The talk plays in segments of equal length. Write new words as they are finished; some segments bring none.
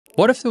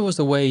What if there was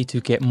a way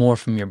to get more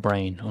from your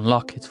brain,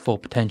 unlock its full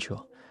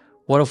potential?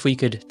 What if we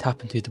could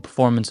tap into the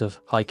performance of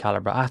high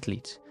caliber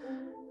athletes?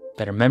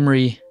 Better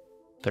memory,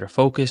 better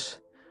focus,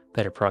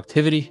 better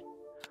productivity?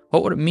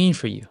 What would it mean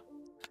for you?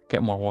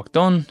 Get more work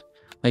done,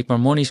 make more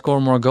money,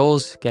 score more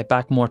goals, get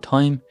back more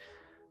time?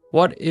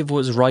 What if it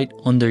was right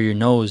under your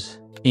nose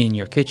in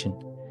your kitchen?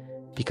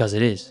 Because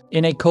it is.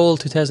 In a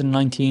cold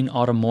 2019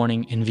 autumn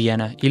morning in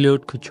Vienna,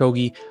 Eliud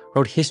Kipchoge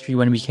wrote history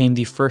when he became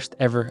the first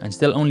ever and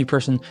still only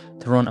person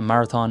to run a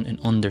marathon in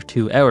under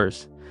 2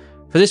 hours.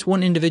 For this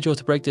one individual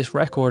to break this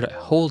record, a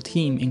whole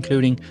team,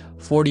 including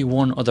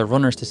 41 other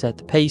runners to set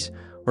the pace,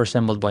 were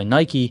assembled by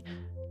Nike,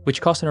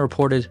 which cost a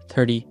reported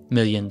 $30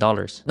 million.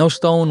 No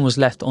stone was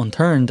left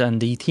unturned,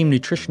 and the team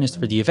nutritionist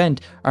for the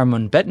event,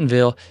 Armand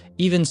Bettenville,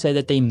 even said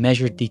that they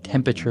measured the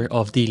temperature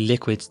of the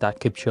liquids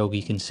that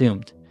Kipchoge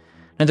consumed.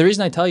 Now, the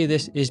reason I tell you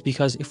this is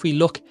because if we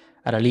look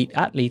at elite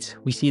athletes,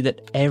 we see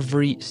that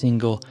every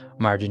single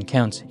margin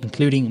counts,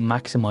 including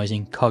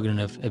maximizing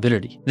cognitive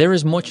ability. There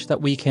is much that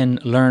we can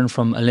learn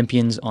from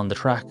Olympians on the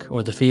track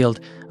or the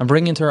field and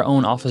bring into our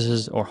own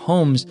offices or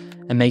homes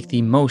and make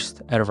the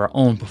most out of our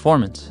own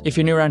performance. If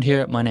you're new around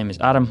here, my name is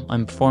Adam.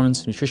 I'm a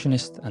performance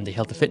nutritionist and a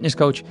health and fitness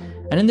coach.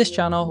 And in this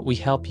channel, we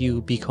help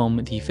you become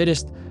the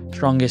fittest,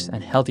 strongest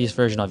and healthiest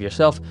version of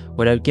yourself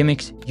without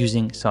gimmicks,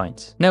 using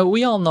science. Now,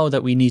 we all know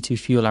that we need to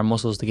fuel our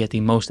muscles to get the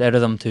most out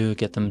of them, to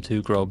get them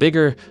to grow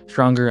bigger,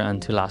 stronger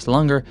and to last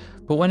longer.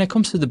 But when it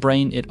comes to the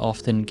brain, it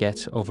often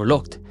gets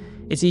overlooked.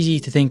 It's easy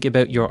to think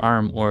about your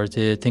arm or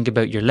to think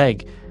about your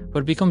leg, but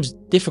it becomes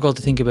difficult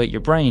to think about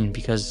your brain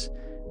because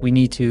we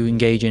need to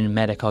engage in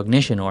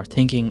metacognition or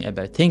thinking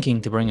about thinking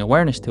to bring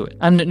awareness to it.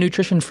 And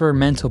nutrition for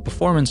mental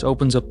performance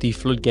opens up the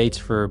floodgates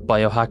for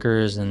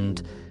biohackers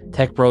and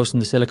tech bros from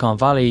the Silicon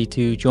Valley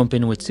to jump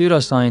in with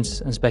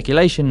pseudoscience and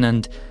speculation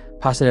and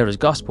pass it out as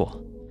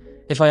gospel.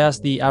 If I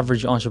ask the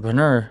average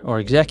entrepreneur or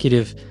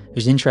executive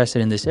who's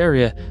interested in this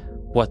area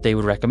what they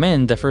would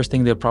recommend, the first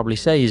thing they'll probably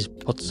say is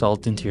put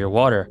salt into your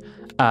water,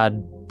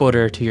 add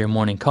butter to your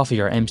morning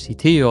coffee or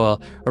MCT oil,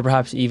 or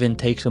perhaps even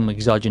take some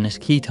exogenous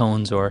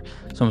ketones or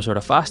some sort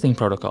of fasting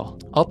protocol.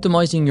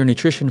 Optimizing your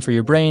nutrition for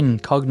your brain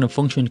and cognitive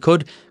function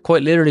could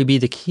quite literally be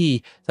the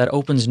key that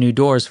opens new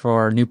doors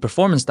for new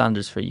performance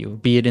standards for you,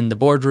 be it in the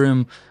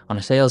boardroom, on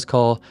a sales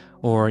call,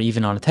 or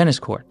even on a tennis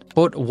court.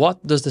 But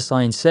what does the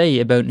science say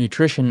about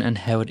nutrition and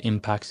how it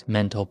impacts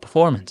mental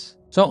performance?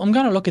 So I'm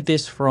going to look at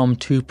this from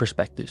two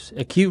perspectives,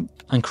 acute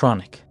and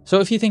chronic. So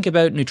if you think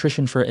about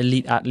nutrition for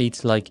elite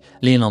athletes like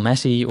Lionel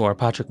Messi or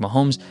Patrick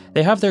Mahomes,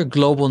 they have their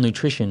global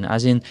nutrition,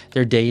 as in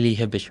their daily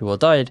habitual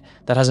diet,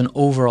 that has an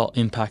overall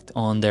impact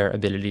on their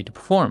ability to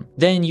perform.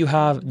 Then you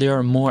have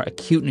their more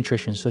acute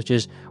nutrition, such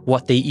as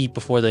what they eat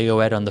before they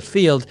go out on the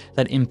field,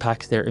 that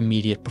impacts their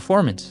immediate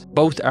performance.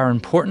 Both are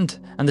important,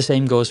 and the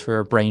same goes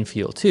for brain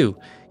fuel too.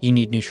 You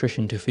need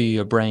nutrition to fuel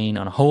your brain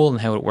on a whole and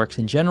how it works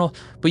in general,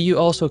 but you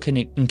also can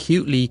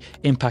acutely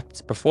impact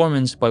its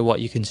performance by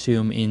what you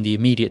consume in the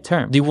immediate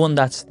term. The one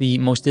that's the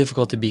most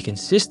difficult to be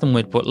consistent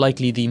with, but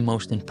likely the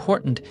most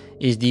important,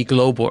 is the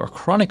global or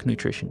chronic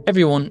nutrition.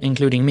 Everyone,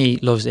 including me,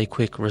 loves a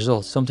quick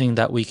result, something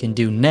that we can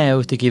do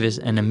now to give us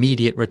an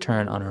immediate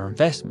return on our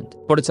investment.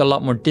 But it's a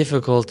lot more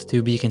difficult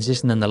to be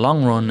consistent in the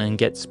long run and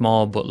get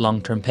small but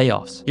long-term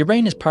payoffs. Your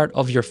brain is part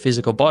of your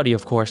physical body,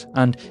 of course,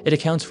 and it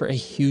accounts for a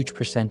huge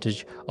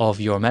percentage of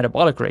your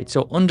metabolic rate.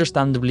 So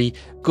understandably,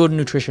 good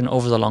nutrition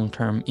over the long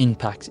term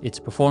impacts its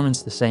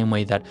performance the same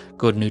way that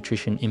good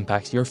nutrition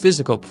impacts your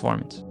physical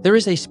performance. There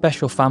is a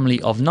special family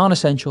of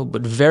non-essential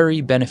but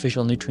very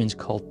beneficial nutrients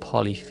called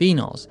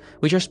polyphenols,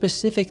 which are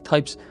specific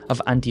types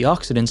of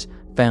antioxidants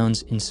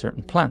found in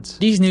certain plants.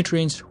 These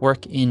nutrients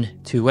work in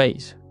two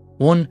ways.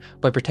 One,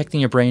 by protecting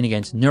your brain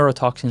against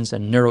neurotoxins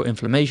and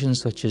neuroinflammation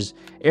such as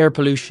air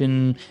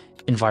pollution,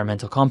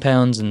 environmental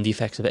compounds and the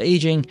effects of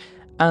aging.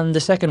 And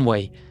the second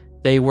way,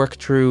 they work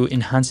through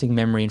enhancing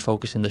memory and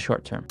focus in the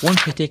short term. One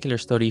particular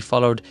study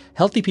followed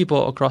healthy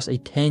people across a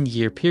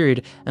 10-year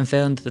period and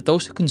found that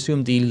those who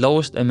consumed the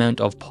lowest amount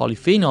of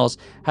polyphenols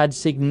had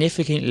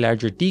significantly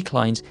larger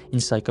declines in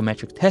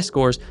psychometric test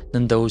scores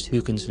than those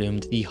who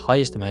consumed the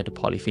highest amount of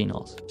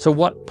polyphenols. So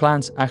what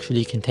plants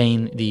actually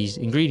contain these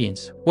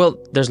ingredients?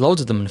 Well, there's loads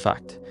of them in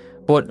fact,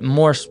 but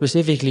more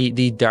specifically,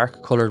 the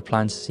dark colored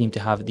plants seem to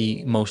have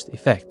the most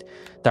effect.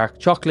 Dark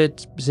chocolate,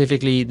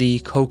 specifically the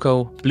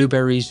cocoa,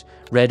 blueberries,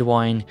 red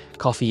wine,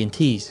 coffee and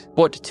teas.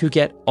 But to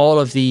get all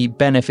of the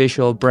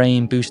beneficial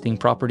brain boosting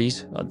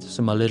properties,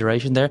 some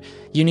alliteration there,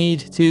 you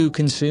need to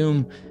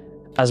consume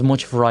as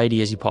much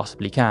variety as you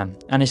possibly can.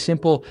 And a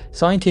simple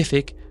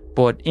scientific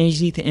but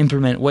easy to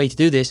implement way to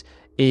do this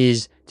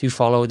is to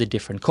follow the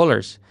different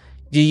colors.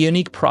 The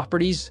unique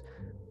properties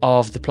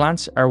of the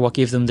plants are what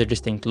give them their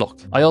distinct look.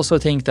 I also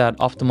think that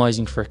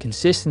optimizing for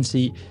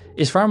consistency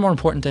is far more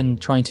important than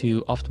trying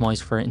to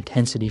optimize for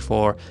intensity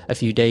for a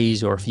few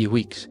days or a few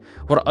weeks.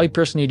 What I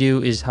personally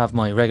do is have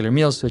my regular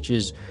meals such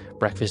as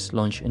breakfast,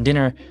 lunch and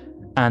dinner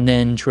And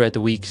then throughout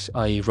the weeks,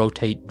 I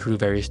rotate through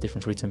various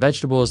different fruits and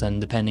vegetables,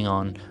 and depending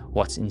on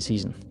what's in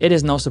season. It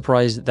is no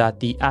surprise that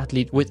the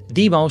athlete with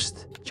the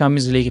most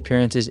Champions League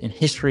appearances in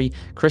history,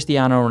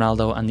 Cristiano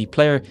Ronaldo, and the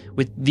player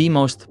with the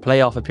most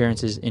playoff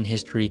appearances in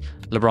history,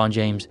 LeBron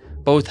James,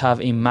 both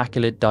have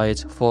immaculate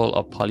diets full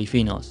of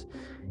polyphenols.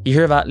 You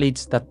hear of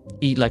athletes that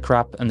eat like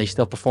crap and they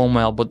still perform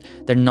well, but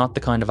they're not the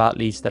kind of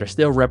athletes that are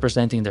still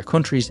representing their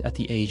countries at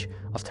the age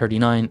of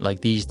 39 like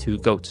these two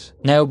goats.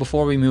 Now,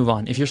 before we move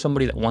on, if you're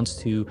somebody that wants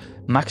to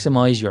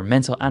maximize your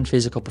mental and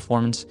physical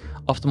performance,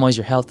 optimize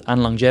your health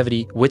and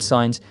longevity with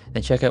science,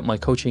 then check out my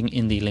coaching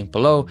in the link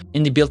below.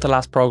 In the Built to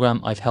Last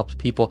program, I've helped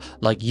people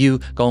like you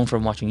going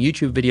from watching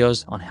YouTube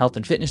videos on health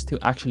and fitness to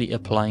actually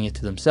applying it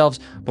to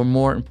themselves, but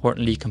more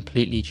importantly,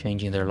 completely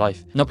changing their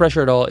life. No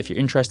pressure at all. If you're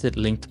interested,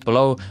 linked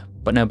below.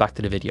 But now back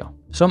to the video.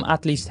 Some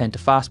athletes tend to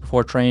fast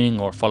before training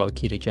or follow a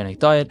ketogenic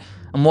diet,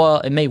 and while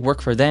it may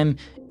work for them,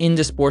 in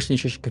the sports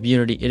nutrition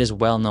community, it is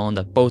well known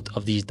that both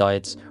of these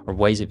diets or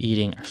ways of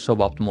eating are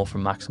suboptimal for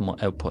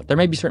maximal output. There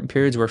may be certain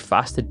periods where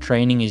fasted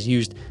training is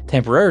used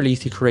temporarily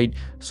to create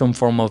some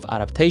form of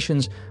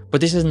adaptations,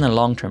 but this isn't a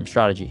long-term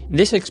strategy.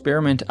 This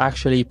experiment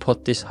actually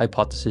put this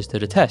hypothesis to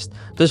the test.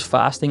 Does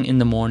fasting in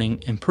the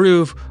morning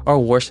improve or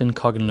worsen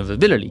cognitive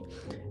ability?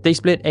 They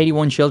split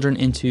 81 children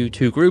into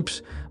two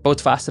groups,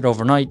 both fasted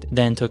overnight,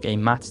 then took a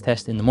maths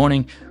test in the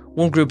morning.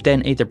 One group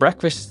then ate their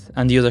breakfast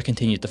and the other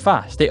continued to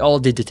fast. They all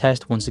did the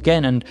test once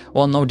again, and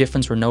while no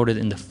difference were noted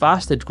in the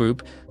fasted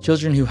group,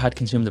 children who had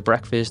consumed the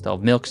breakfast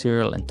of milk,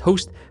 cereal and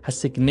toast had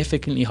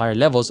significantly higher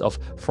levels of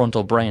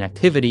frontal brain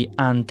activity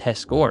and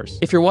test scores.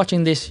 If you're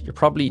watching this, you're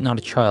probably not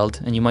a child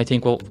and you might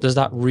think, well, does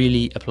that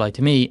really apply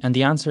to me? And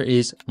the answer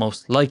is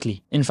most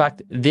likely. In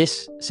fact,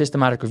 this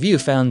systematic review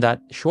found that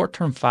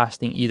short-term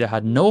fasting either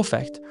had no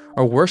effect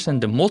or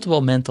worsened the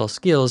multiple mental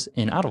skills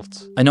in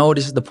adults. I know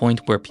this is the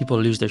point where people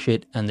lose their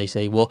shit and they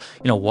say, well,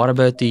 what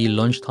about the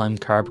lunchtime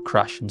carb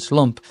crash and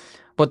slump?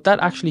 But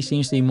that actually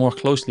seems to be more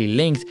closely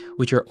linked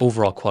with your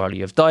overall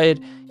quality of diet,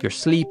 your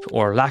sleep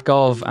or lack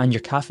of, and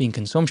your caffeine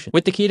consumption.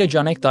 With the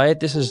ketogenic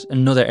diet, this is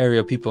another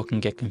area people can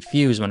get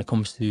confused when it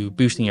comes to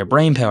boosting your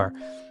brain power.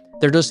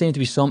 There does seem to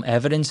be some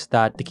evidence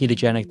that the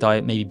ketogenic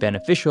diet may be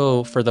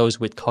beneficial for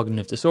those with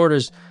cognitive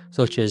disorders,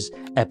 such as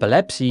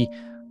epilepsy,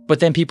 but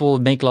then people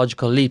make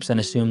logical leaps and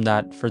assume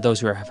that for those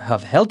who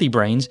have healthy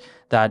brains,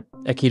 that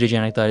a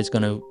ketogenic diet is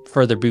going to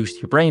further boost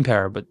your brain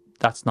power, but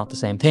that's not the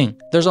same thing.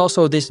 There's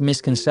also this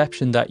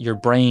misconception that your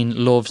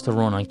brain loves to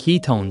run on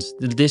ketones.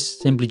 This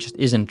simply just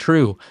isn't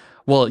true.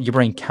 While your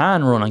brain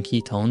can run on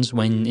ketones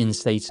when in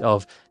states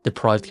of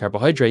deprived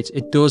carbohydrates,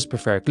 it does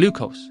prefer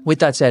glucose. With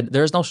that said,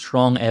 there is no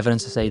strong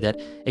evidence to say that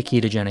a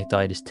ketogenic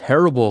diet is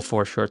terrible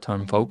for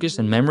short-term focus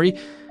and memory.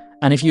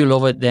 And if you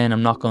love it, then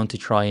I'm not going to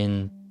try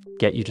and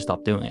get you to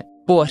stop doing it.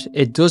 But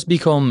it does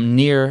become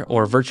near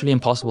or virtually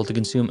impossible to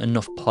consume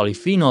enough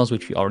polyphenols,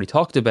 which we already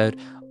talked about,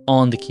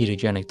 on the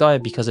ketogenic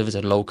diet because of its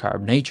low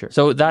carb nature.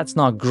 So that's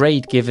not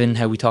great given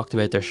how we talked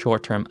about their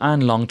short-term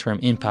and long-term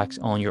impacts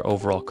on your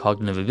overall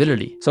cognitive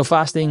ability. So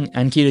fasting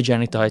and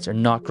ketogenic diets are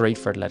not great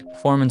for athletic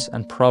performance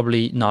and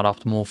probably not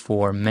optimal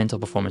for mental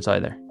performance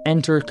either.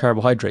 Enter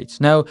carbohydrates.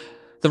 Now,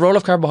 the role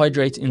of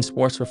carbohydrates in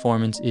sports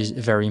performance is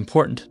very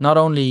important, not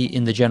only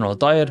in the general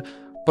diet,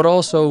 but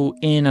also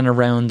in and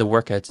around the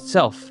workouts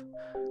itself.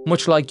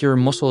 Much like your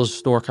muscles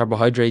store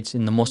carbohydrates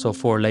in the muscle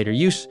for later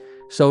use,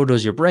 so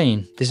does your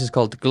brain. This is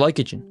called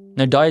glycogen.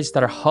 Now, diets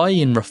that are high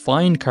in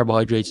refined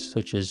carbohydrates,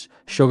 such as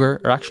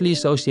sugar, are actually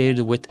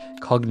associated with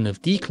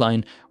cognitive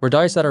decline, where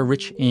diets that are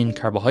rich in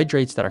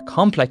carbohydrates that are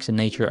complex in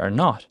nature are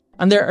not.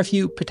 And there are a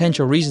few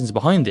potential reasons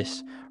behind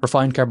this.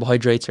 Refined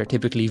carbohydrates are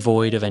typically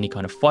void of any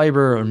kind of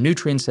fiber or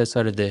nutrients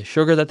outside of the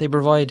sugar that they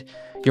provide.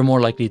 You're more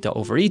likely to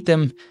overeat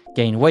them,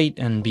 gain weight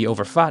and be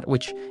over fat,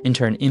 which in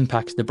turn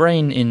impacts the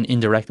brain in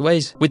indirect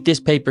ways. With this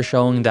paper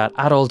showing that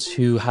adults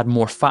who had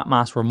more fat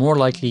mass were more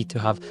likely to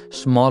have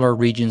smaller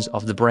regions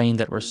of the brain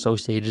that were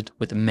associated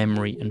with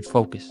memory and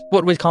focus.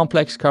 But with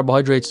complex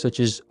carbohydrates such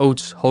as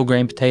oats, whole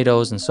grain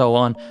potatoes and so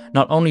on,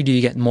 not only do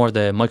you get more of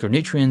the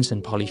micronutrients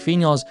and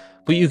polyphenols,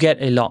 but you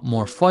get a lot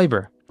more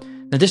fiber.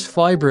 Now, this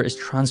fiber is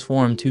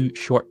transformed to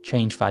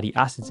short-chain fatty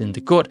acids in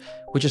the gut,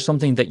 which is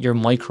something that your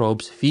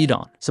microbes feed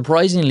on.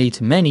 Surprisingly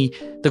to many,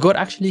 the gut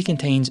actually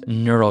contains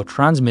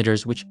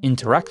neurotransmitters which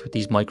interact with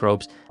these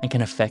microbes and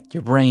can affect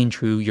your brain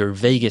through your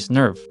vagus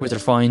nerve. With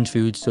refined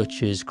foods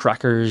such as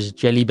crackers,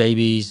 jelly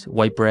babies,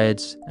 white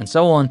breads, and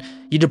so on,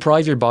 you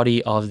deprive your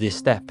body of this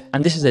step.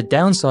 And this is a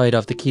downside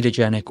of the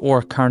ketogenic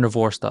or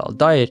carnivore style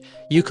diet.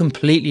 You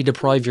completely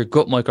deprive your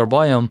gut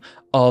microbiome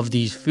of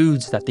these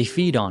foods that they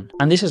feed on.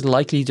 And this is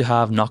likely to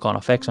have knock-on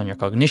effects on your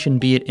cognition,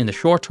 be it in the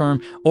short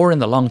term or in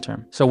the long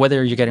term. So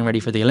whether you're getting ready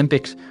for the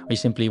Olympics or you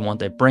simply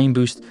want a brain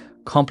boost,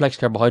 complex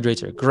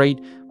carbohydrates are great,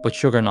 but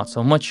sugar not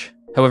so much.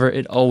 However,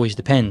 it always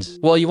depends.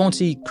 While you won't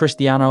see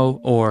Cristiano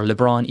or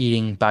LeBron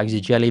eating bags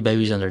of jelly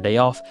babies on their day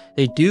off,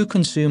 they do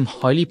consume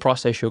highly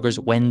processed sugars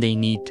when they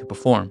need to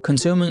perform.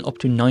 Consuming up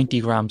to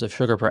 90 grams of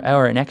sugar per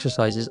hour in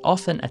exercise is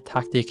often a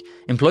tactic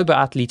employed by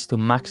athletes to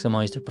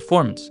maximize their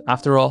performance.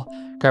 After all,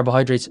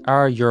 carbohydrates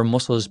are your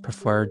muscle's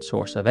preferred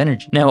source of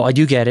energy. Now, I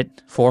do get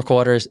it. 4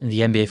 quarters in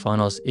the NBA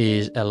Finals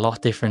is a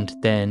lot different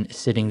than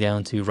sitting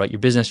down to write your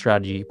business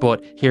strategy,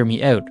 but hear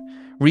me out.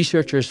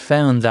 Researchers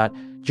found that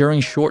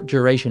during short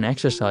duration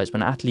exercise,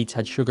 when athletes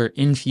had sugar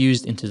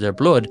infused into their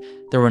blood,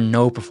 there were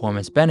no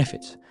performance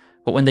benefits.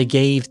 But when they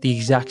gave the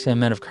exact same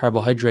amount of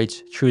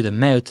carbohydrates through the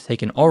mouth,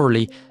 taken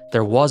orally,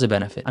 there was a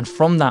benefit. And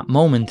from that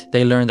moment,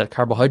 they learned that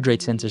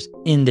carbohydrate sensors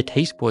in the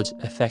taste buds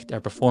affect our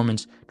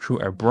performance through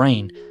our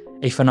brain,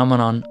 a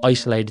phenomenon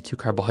isolated to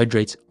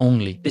carbohydrates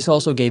only. This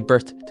also gave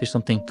birth to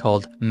something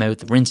called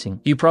mouth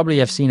rinsing. You probably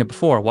have seen it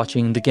before,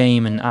 watching the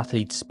game and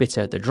athlete spits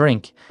out the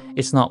drink.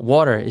 It's not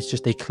water, it's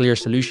just a clear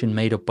solution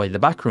made up by the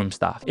backroom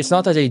staff. It's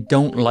not that they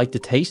don't like the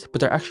taste, but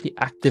they're actually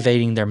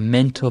activating their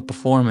mental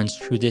performance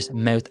through this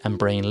mouth and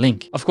brain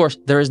link. Of course,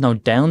 there is no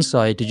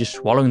downside to just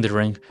swallowing the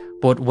drink,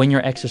 but when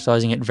you're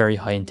exercising at very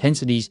high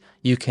intensities,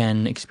 you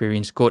can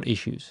experience gut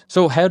issues.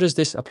 So how does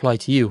this apply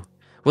to you?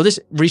 Well,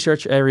 this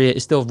research area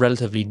is still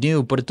relatively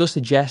new, but it does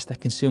suggest that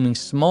consuming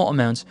small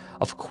amounts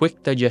of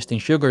quick digesting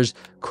sugars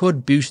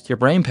could boost your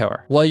brain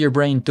power. While your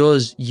brain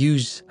does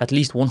use at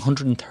least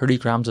 130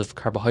 grams of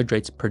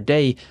carbohydrates per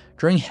day,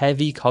 during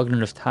heavy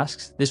cognitive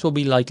tasks, this will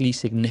be likely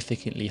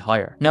significantly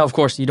higher. Now, of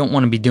course, you don't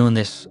want to be doing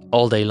this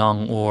all day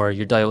long or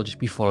your diet will just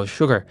be full of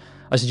sugar.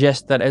 I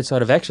suggest that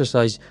outside of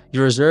exercise,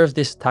 you reserve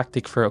this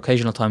tactic for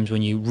occasional times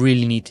when you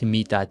really need to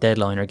meet that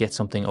deadline or get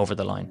something over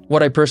the line.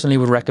 What I personally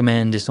would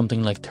recommend is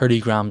something like 30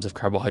 grams of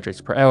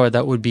carbohydrates per hour.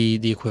 That would be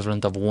the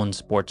equivalent of one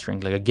sports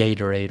drink, like a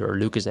Gatorade or a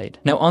Lucozade.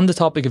 Now, on the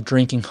topic of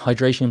drinking,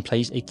 hydration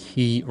plays a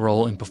key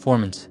role in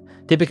performance.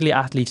 Typically,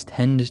 athletes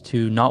tend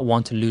to not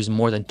want to lose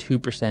more than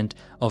 2%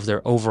 of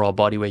their overall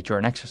body weight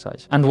during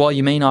exercise. And while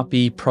you may not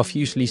be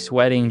profusely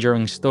sweating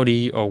during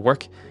study or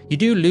work, you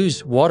do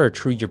lose water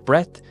through your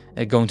breath,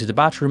 going to the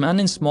bathroom, and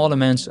in small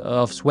amounts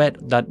of sweat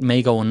that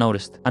may go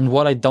unnoticed. And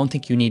while I don't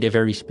think you need a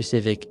very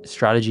specific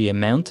strategy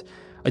amount,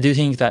 I do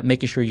think that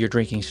making sure you're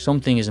drinking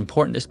something is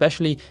important,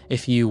 especially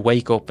if you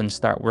wake up and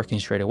start working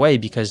straight away,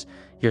 because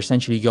you're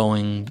essentially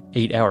going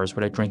 8 hours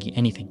without drinking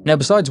anything. Now,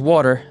 besides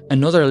water,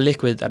 another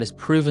liquid that is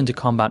proven to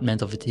combat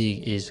mental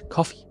fatigue is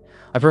coffee.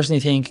 I personally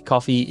think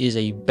coffee is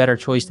a better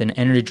choice than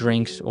energy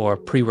drinks or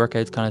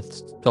pre-workout kind of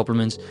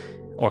supplements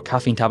or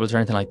caffeine tablets or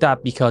anything like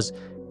that, because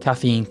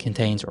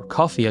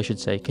coffee, I should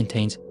say,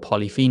 contains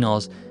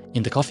polyphenols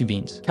in the coffee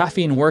beans.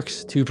 Caffeine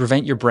works to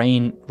prevent your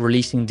brain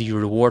releasing the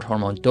reward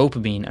hormone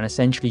dopamine and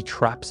essentially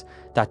traps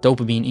that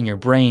dopamine in your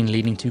brain,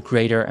 leading to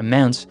greater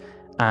amounts,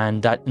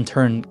 and that in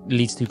turn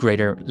leads to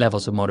greater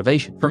levels of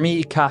motivation. For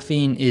me,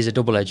 caffeine is a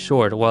double-edged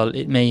sword. While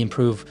it may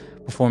improve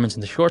performance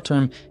in the short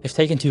term, if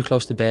taken too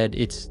close to bed,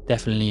 it's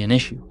definitely an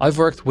issue. I've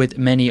worked with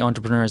many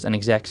entrepreneurs and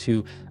execs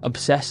who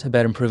obsess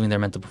about improving their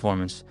mental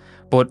performance,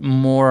 but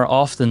more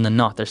often than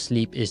not, their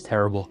sleep is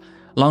terrible.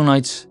 Long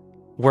nights,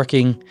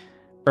 working,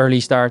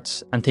 early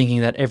starts, and thinking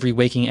that every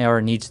waking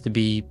hour needs to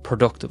be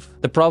productive.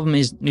 The problem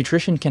is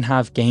nutrition can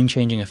have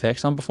game-changing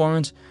effects on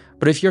performance,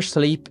 but if your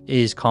sleep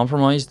is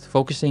compromised,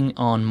 focusing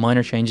on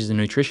minor changes in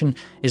nutrition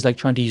is like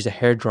trying to use a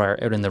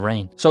hairdryer out in the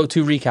rain. So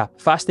to recap,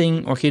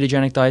 fasting or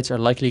ketogenic diets are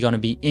likely going to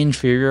be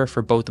inferior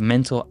for both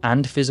mental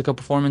and physical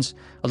performance,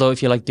 although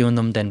if you like doing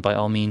them, then by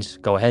all means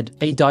go ahead.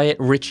 A diet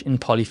rich in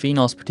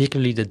polyphenols,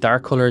 particularly the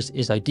dark colors,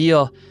 is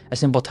ideal. A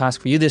simple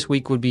task for you this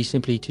week would be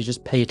simply to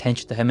just pay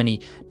attention to how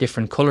many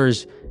different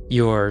colors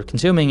you're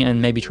consuming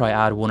and maybe try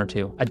add 1 or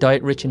 2. A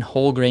diet rich in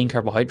whole grain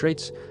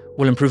carbohydrates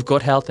will improve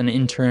gut health and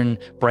in turn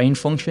brain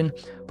function,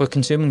 but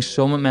consuming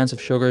some amounts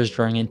of sugars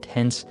during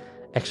intense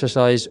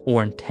exercise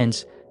or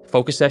intense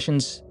focus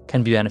sessions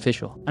can be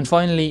beneficial. And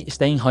finally,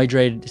 staying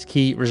hydrated is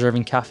key,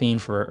 reserving caffeine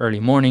for early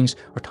mornings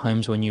or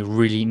times when you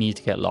really need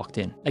to get locked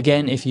in.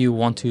 Again, if you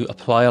want to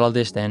apply all of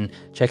this, then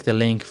check the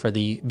link for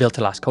the Built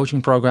to Last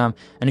coaching program.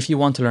 And if you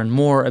want to learn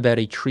more about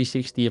a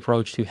 360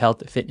 approach to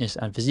health, fitness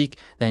and physique,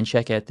 then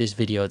check out this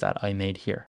video that I made here.